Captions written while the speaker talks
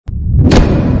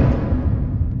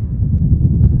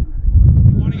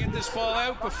this ball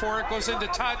out before it goes into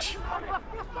touch.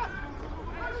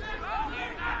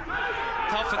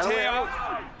 Talfateo,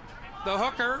 the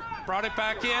hooker, brought it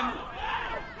back in.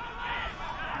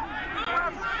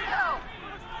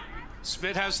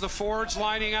 Smith has the forwards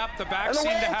lining up. The backs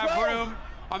seem to have room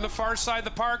on the far side of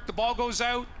the park. The ball goes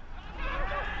out.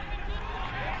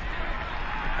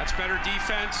 That's better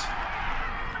defense.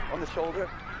 On the shoulder.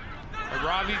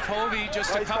 Robbie Povey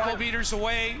just a couple meters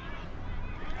away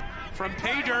from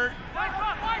pay dirt.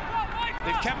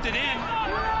 They've kept it in.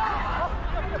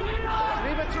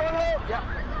 Leave it, Toronto. Yeah.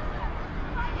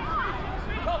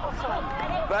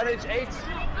 Advantage 8.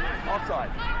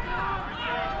 Offside.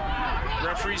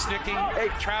 Referee's nicking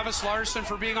Travis Larson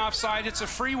for being offside. It's a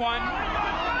free one.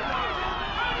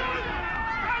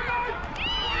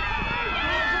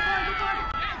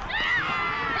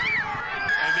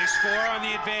 And they score on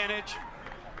the advantage.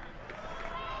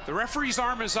 The referee's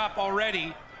arm is up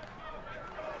already.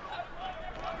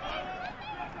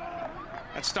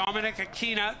 That's Dominic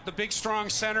Aquina, the big, strong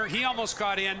center. He almost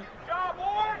got in.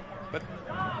 But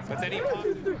then he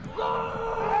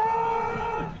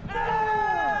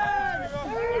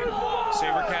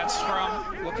SaberCats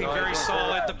scrum looking very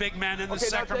solid. The big men in the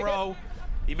second row.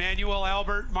 Emmanuel,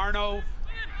 Albert, Marno,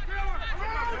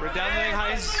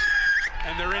 Redelingheis,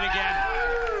 and they're in again.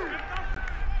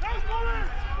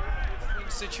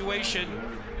 Situation,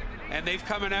 and they've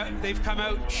come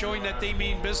out showing that they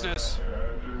mean business.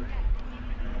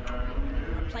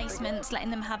 Replacements,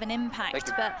 letting them have an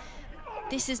impact, but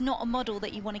this is not a model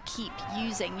that you want to keep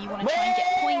using. You want to try and get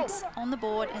points on the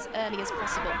board as early as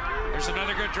possible. There's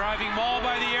another good driving ball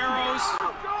by the Arrows.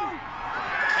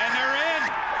 And they're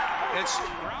in. It's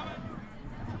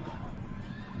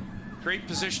great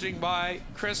positioning by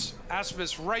Chris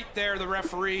Asmus right there, the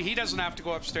referee. He doesn't have to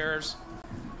go upstairs.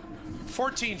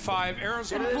 14-5,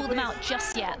 Arrows. Haven't pulled them out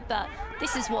just yet, but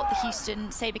this is what the Houston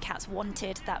SaberCats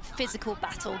wanted, that physical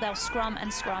battle. They'll scrum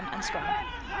and scrum and scrum.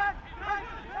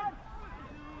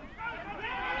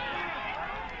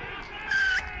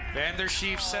 Van der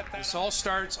Scheef set that. This all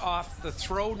starts off the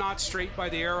throw not straight by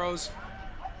the Arrows.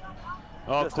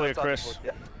 All clear, Chris.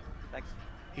 Yeah. Thanks.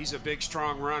 He's a big,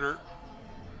 strong runner.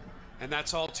 And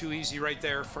that's all too easy right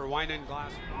there for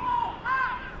Winenglass.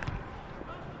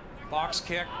 Box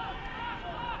kick.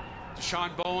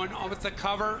 Deshaun Bowen with the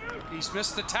cover. He's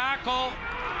missed the tackle.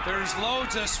 There's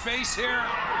loads of space here.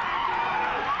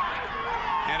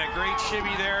 And a great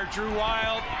shimmy there. Drew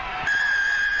Wild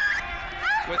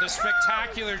with a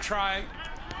spectacular try.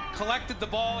 Collected the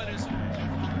ball and his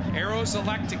Arrows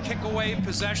elect to kick away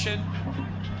possession.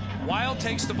 Wild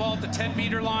takes the ball at the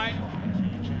 10-meter line.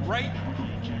 Right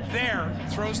there,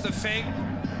 throws the fake.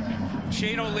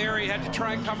 Shane O'Leary had to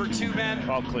try and cover 2 men.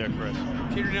 All clear, Chris.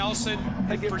 Peter Nelson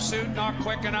in pursuit, not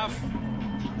quick enough.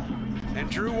 And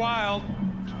Drew Wild,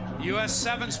 US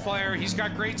Sevens player, he's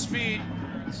got great speed.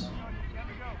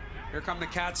 Here come the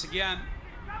Cats again.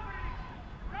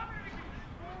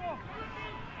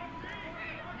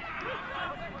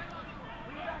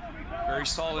 Very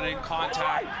solid in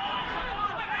contact.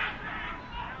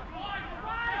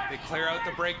 They clear out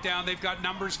the breakdown. They've got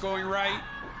numbers going right.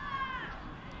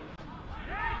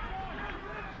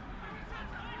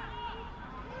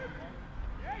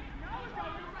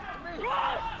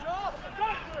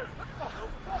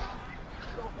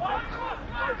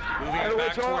 Moving it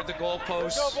back toward the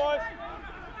goalpost.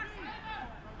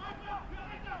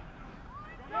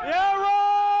 Yeah,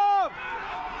 Rob!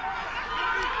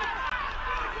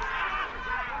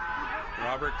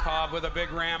 Robert Cobb with a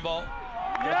big ramble.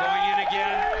 They're going in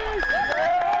again.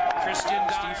 Christian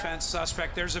defense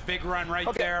suspect. There's a big run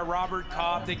right there. Robert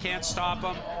Cobb, they can't stop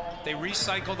him. They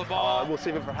recycle the ball. We'll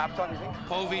save it for halftime, you think?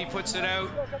 Povey puts it out.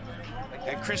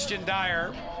 And Christian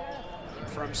Dyer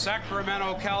from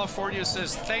Sacramento, California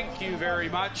says thank you very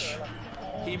much.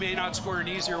 He may not score an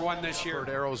easier one this year.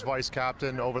 Arrows vice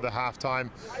captain over the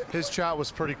halftime. His chat was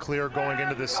pretty clear going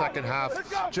into this second half.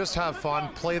 Just have fun,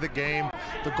 play the game.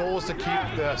 The goal is to keep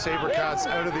the SaberCats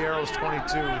out of the Arrows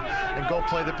 22 and go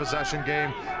play the possession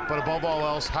game. But above all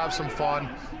else, have some fun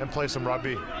and play some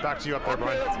rugby. Back to you up there,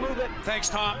 Brian. Thanks,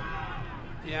 Tom.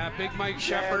 Yeah, big Mike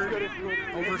Shepard,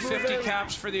 over 50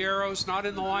 caps for the Arrows, not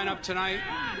in the lineup tonight.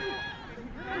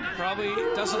 Probably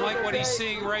doesn't like what he's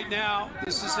seeing right now.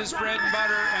 This is his bread and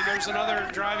butter, and there's another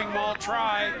driving maul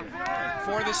try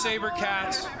for the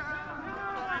SaberCats.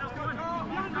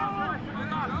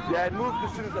 Yeah, it moved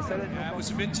as soon as I said it. Yeah, it was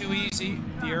a bit too easy.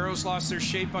 The Arrows lost their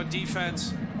shape on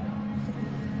defense.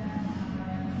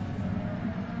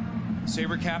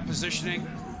 SaberCat positioning.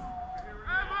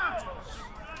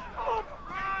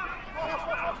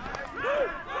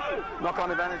 Knock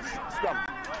on advantage, scrum.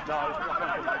 No, it's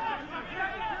not.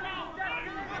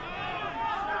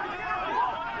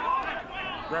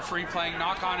 Referee playing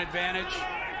knock-on advantage.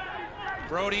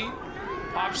 Brody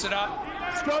pops it up.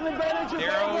 Scrum advantage. The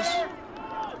Arrows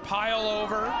pile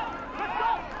over.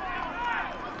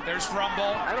 There's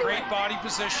Rumble. Great body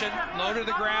position. Low to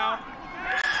the ground.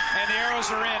 And the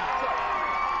Arrows are in.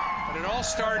 But it all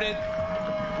started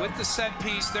with the set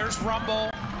piece. There's Rumble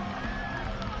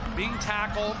being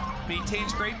tackled.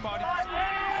 Maintains great body.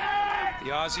 The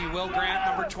Aussie Will Grant,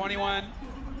 number 21.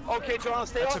 Okay, Toronto,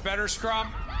 stay That's up. a better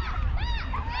scrum.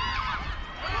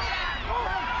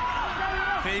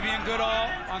 Fabian Goodall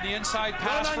on the inside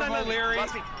pass from O'Leary.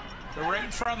 They're right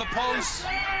in front of the post.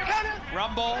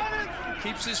 Rumble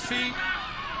keeps his feet.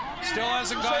 Still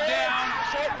hasn't gone down.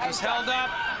 He's held up.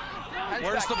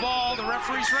 Where's the ball? The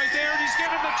referee's right there, and he's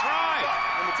given the try.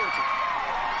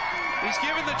 He's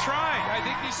given the try. I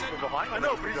think he said. I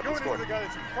know, but he's going into the guy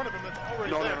that's in front of him that's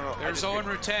already there. No. There's Owen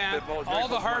Rutan. All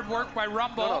the hard work by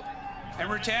Rumble. And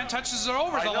Rutan touches it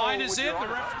over. The line is in.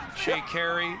 The Shea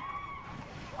Carey.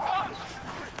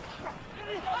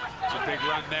 It's a big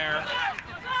run there.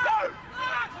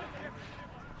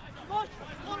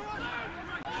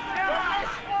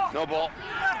 No ball.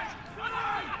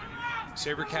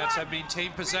 SaberCats have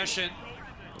maintained possession.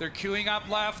 They're queuing up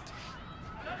left.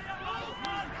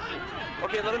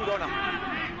 Okay, let him go now.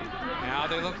 Now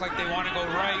they look like they want to go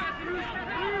right.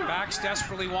 Backs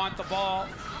desperately want the ball.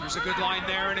 There's a good line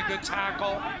there and a good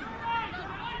tackle.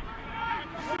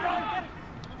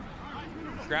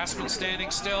 Grassman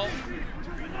standing still.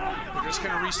 They're just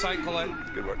going to recycle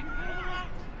it. Good work.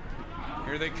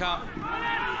 Here they come.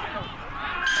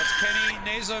 That's Kenny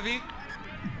Nazovic.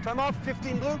 Time off,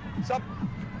 15 blue. Stop.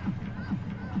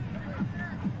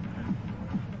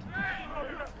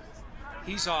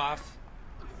 He's off.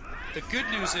 The good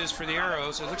news is for the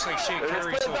Arrows, it looks like Shea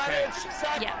Carey's okay.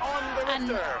 Yeah,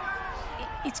 and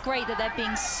it's great that they're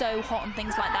being so hot on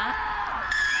things like that.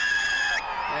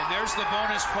 And there's the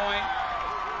bonus point.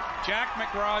 Jack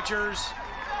McRogers,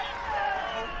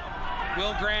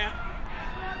 Will Grant,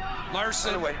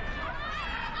 Larson,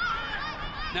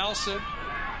 Nelson.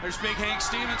 There's Big Hank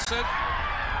Stevenson.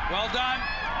 Well done.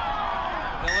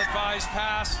 Ill-advised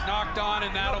pass, knocked on,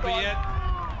 and that'll be it.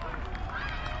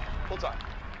 Full time.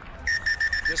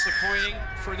 Disappointing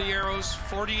for the Arrows.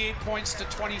 48 points to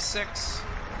 26.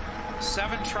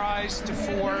 7 tries to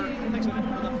 4.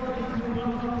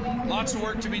 Lots of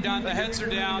work to be done. The heads are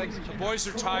down. The boys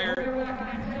are tired.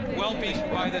 Well beaten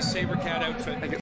by this SaberCat outfit.